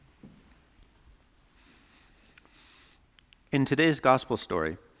In today's gospel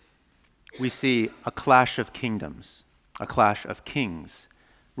story, we see a clash of kingdoms, a clash of kings,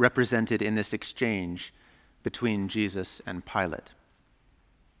 represented in this exchange between Jesus and Pilate.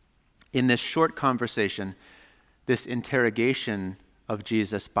 In this short conversation, this interrogation of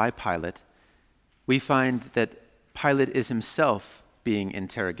Jesus by Pilate, we find that Pilate is himself being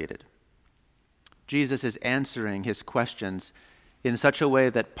interrogated. Jesus is answering his questions in such a way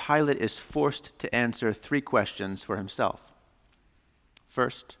that Pilate is forced to answer three questions for himself.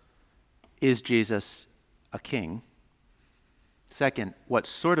 First, is Jesus a king? Second, what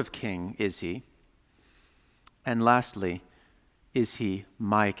sort of king is he? And lastly, is he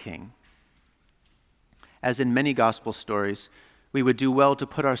my king? As in many gospel stories, we would do well to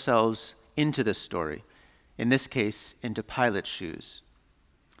put ourselves into this story, in this case, into Pilate's shoes.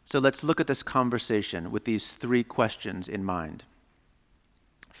 So let's look at this conversation with these three questions in mind.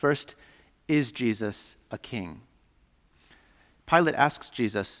 First, is Jesus a king? Pilate asks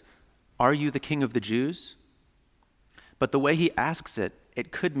Jesus, "Are you the king of the Jews?" But the way he asks it,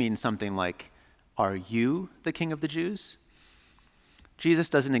 it could mean something like, "Are you the king of the Jews?" Jesus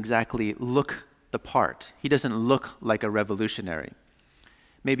doesn't exactly look the part. He doesn't look like a revolutionary.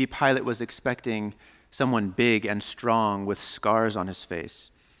 Maybe Pilate was expecting someone big and strong with scars on his face.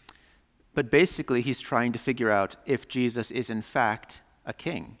 But basically, he's trying to figure out if Jesus is in fact a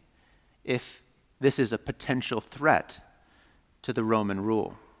king, if this is a potential threat to the Roman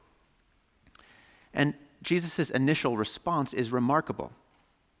rule. And Jesus' initial response is remarkable.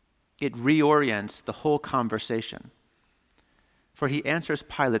 It reorients the whole conversation. For he answers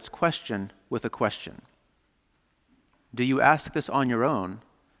Pilate's question with a question. Do you ask this on your own,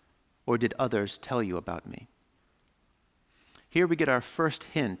 or did others tell you about me? Here we get our first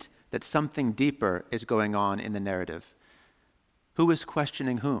hint that something deeper is going on in the narrative. Who is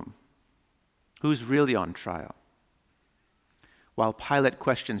questioning whom? Who's really on trial? While Pilate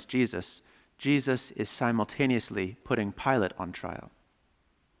questions Jesus, Jesus is simultaneously putting Pilate on trial.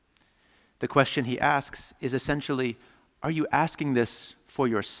 The question he asks is essentially, are you asking this for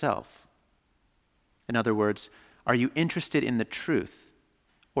yourself? In other words, are you interested in the truth,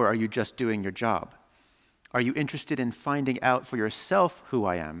 or are you just doing your job? Are you interested in finding out for yourself who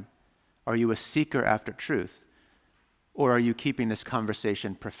I am? Are you a seeker after truth? Or are you keeping this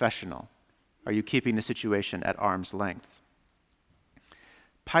conversation professional? Are you keeping the situation at arm's length?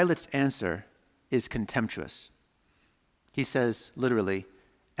 Pilate's answer is contemptuous. He says, literally,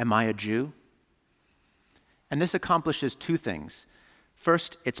 "Am I a Jew?" And this accomplishes two things.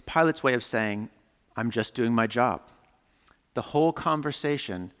 First, it's Pilate's way of saying, I'm just doing my job. The whole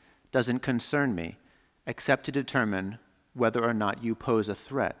conversation doesn't concern me, except to determine whether or not you pose a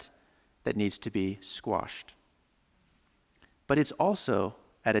threat that needs to be squashed. But it's also,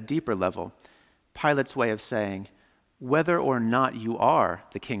 at a deeper level, Pilate's way of saying, whether or not you are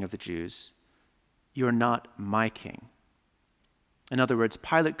the king of the Jews, you're not my king. In other words,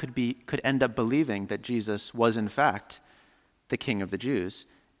 Pilate could end up believing that Jesus was in fact the king of the Jews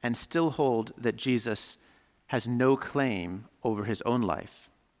and still hold that Jesus has no claim over his own life.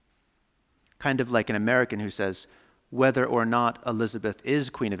 Kind of like an American who says, whether or not Elizabeth is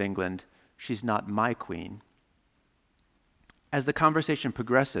Queen of England, she's not my queen. As the conversation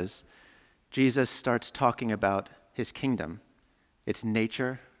progresses, Jesus starts talking about his kingdom, its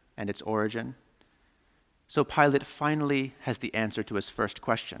nature and its origin. So Pilate finally has the answer to his first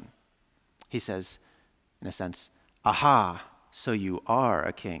question. He says, in a sense, aha, so you are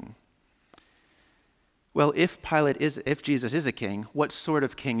a king. Well, if Jesus is a king, what sort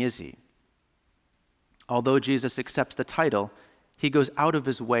of king is he? Although Jesus accepts the title, he goes out of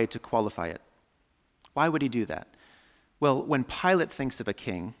his way to qualify it. Why would he do that? Well, when Pilate thinks of a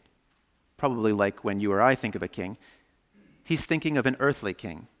king, probably like when you or I think of a king, he's thinking of an earthly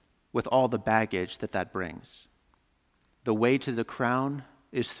king with all the baggage that brings. The way to the crown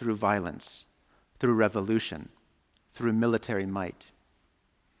is through violence, through revolution, through military might.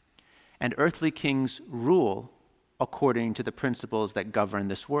 And earthly kings rule according to the principles that govern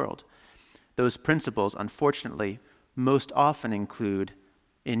this world. Those principles, unfortunately, most often include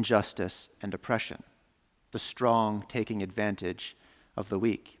injustice and oppression, the strong taking advantage of the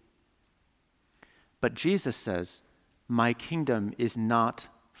weak. But Jesus says, my kingdom is not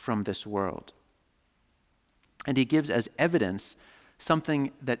from this world. And he gives as evidence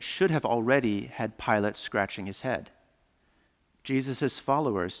something that should have already had Pilate scratching his head. Jesus'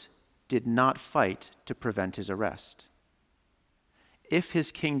 followers did not fight to prevent his arrest. If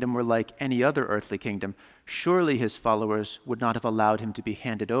his kingdom were like any other earthly kingdom, surely his followers would not have allowed him to be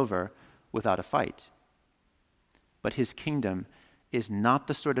handed over without a fight. But his kingdom is not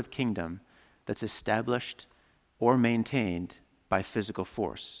the sort of kingdom that's established or maintained by physical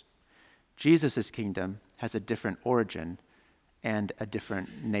force. Jesus' kingdom has a different origin and a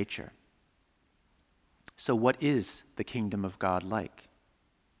different nature. So what is the kingdom of God like?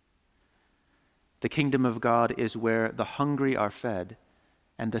 The kingdom of God is where the hungry are fed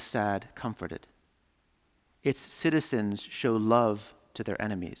and the sad comforted. Its citizens show love to their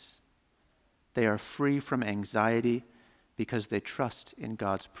enemies. They are free from anxiety because they trust in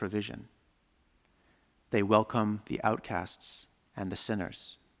God's provision. They welcome the outcasts and the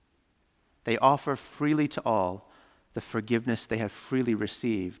sinners. They offer freely to all the forgiveness they have freely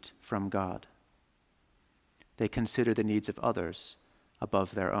received from God. They consider the needs of others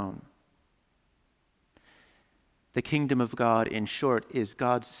above their own. The kingdom of God, in short, is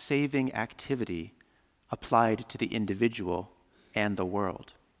God's saving activity applied to the individual and the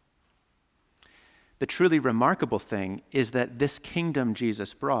world. The truly remarkable thing is that this kingdom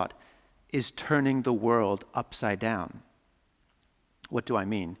Jesus brought is turning the world upside down. What do I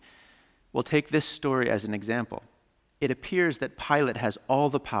mean? Well, take this story as an example. It appears that Pilate has all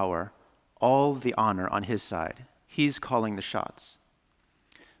the power, all the honor on his side. He's calling the shots.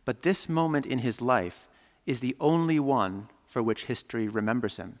 But this moment in his life is the only one for which history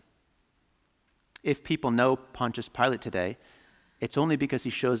remembers him. If people know Pontius Pilate today, it's only because he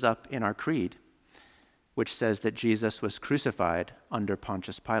shows up in our creed, which says that Jesus was crucified under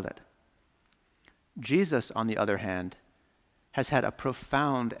Pontius Pilate. Jesus, on the other hand, has had a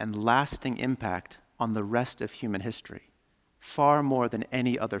profound and lasting impact on the rest of human history, far more than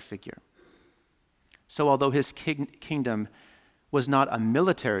any other figure. So although his kingdom was not a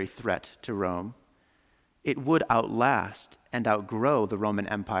military threat to Rome, it would outlast and outgrow the Roman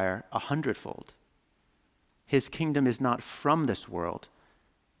Empire 100-fold. His kingdom is not from this world.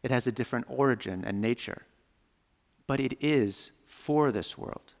 It has a different origin and nature. But it is for this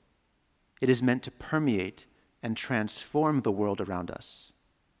world. It is meant to permeate and transform the world around us.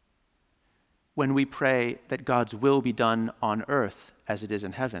 When we pray that God's will be done on earth as it is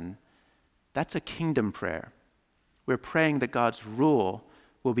in heaven, that's a kingdom prayer. We're praying that God's rule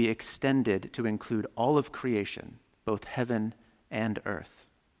will be extended to include all of creation, both heaven and earth.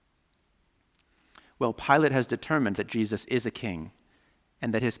 Well, Pilate has determined that Jesus is a king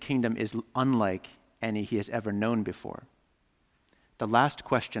and that his kingdom is unlike any he has ever known before. The last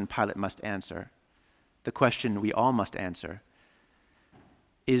question Pilate must answer, the question we all must answer,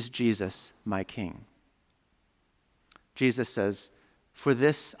 is Jesus my king? Jesus says, "For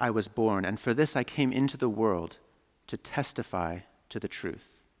this I was born, and for this I came into the world, to testify to the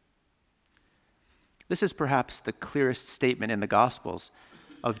truth." This is perhaps the clearest statement in the Gospels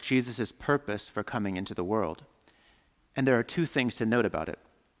of Jesus' purpose for coming into the world. And there are two things to note about it.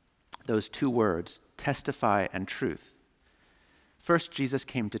 Those two words, testify and truth. First, Jesus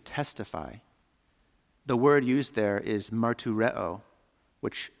came to testify. The word used there is martureo,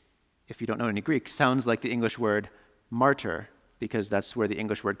 which, if you don't know any Greek, sounds like the English word martyr, because that's where the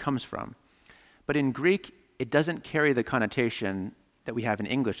English word comes from. But in Greek, it doesn't carry the connotation that we have in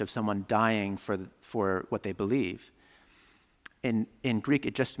English of someone dying for what they believe. In Greek,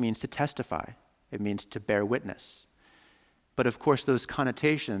 it just means to testify. It means to bear witness. But of course, those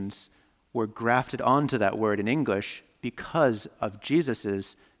connotations were grafted onto that word in English because of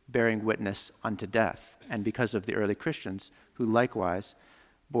Jesus' bearing witness unto death, and because of the early Christians who likewise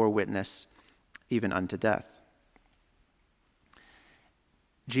bore witness even unto death.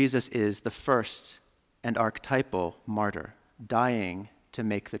 Jesus is the first and archetypal martyr, dying to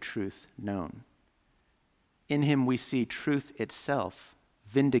make the truth known. In him we see truth itself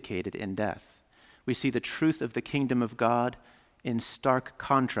vindicated in death. We see the truth of the kingdom of God in stark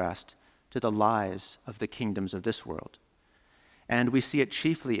contrast to the lies of the kingdoms of this world. And we see it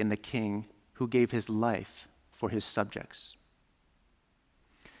chiefly in the king who gave his life for his subjects.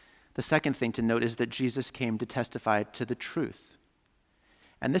 The second thing to note is that Jesus came to testify to the truth.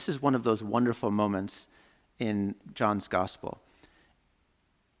 And this is one of those wonderful moments in John's gospel.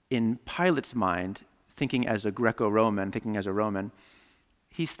 In Pilate's mind, thinking as a Greco-Roman, thinking as a Roman,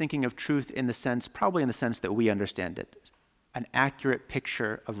 he's thinking of truth probably in the sense that we understand it, an accurate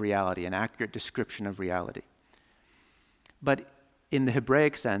picture of reality, an accurate description of reality. But in the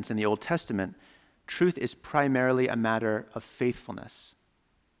Hebraic sense, in the Old Testament, truth is primarily a matter of faithfulness.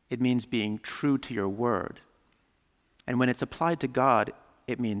 It means being true to your word. And when it's applied to God,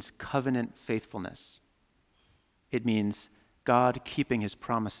 it means covenant faithfulness. It means God keeping his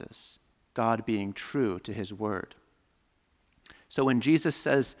promises, God being true to his word. So when Jesus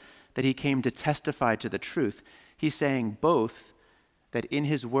says that he came to testify to the truth, he's saying both that in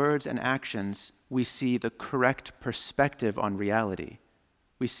his words and actions we see the correct perspective on reality.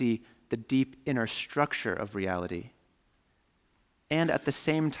 We see the deep inner structure of reality. And at the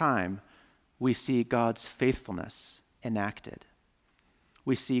same time, we see God's faithfulness enacted.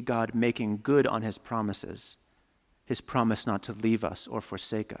 We see God making good on his promises, his promise not to leave us or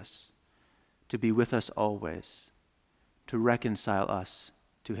forsake us, to be with us always, to reconcile us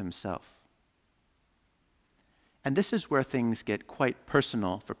to himself. And this is where things get quite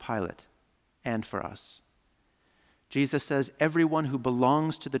personal for Pilate and for us. Jesus says, "Everyone who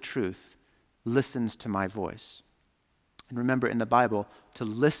belongs to the truth listens to my voice." And remember, in the Bible, to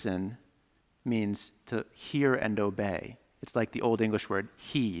listen means to hear and obey. It's like the Old English word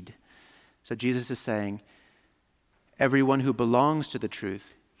heed. So Jesus is saying, everyone who belongs to the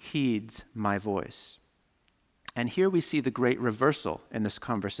truth heeds my voice. And here we see the great reversal in this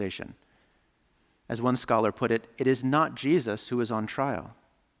conversation. As one scholar put it, it is not Jesus who is on trial,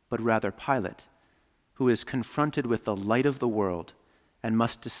 but rather Pilate, who is confronted with the light of the world and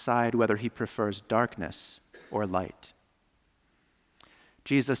must decide whether he prefers darkness or light.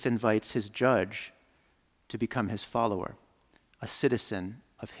 Jesus invites his judge to become his follower, a citizen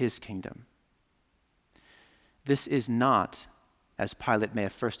of his kingdom. This is not, as Pilate may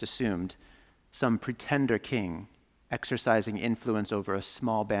have first assumed, some pretender king exercising influence over a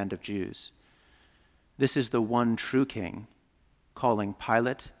small band of Jews. This is the one true king, calling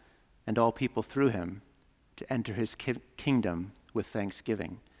Pilate and all people through him to enter his kingdom with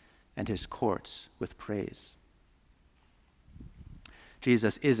thanksgiving and his courts with praise.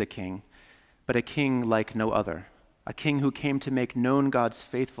 Jesus is a king, but a king like no other, a king who came to make known God's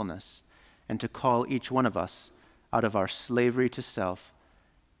faithfulness and to call each one of us out of our slavery to self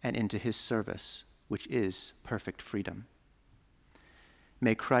and into his service, which is perfect freedom.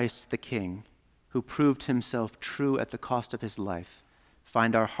 May Christ the King, who proved himself true at the cost of his life,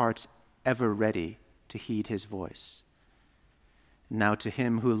 find our hearts ever ready to heed his voice. Now to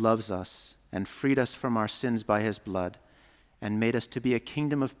him who loves us and freed us from our sins by his blood, and made us to be a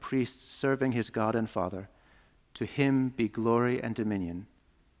kingdom of priests serving his God and Father, to him be glory and dominion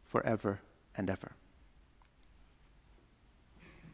forever and ever.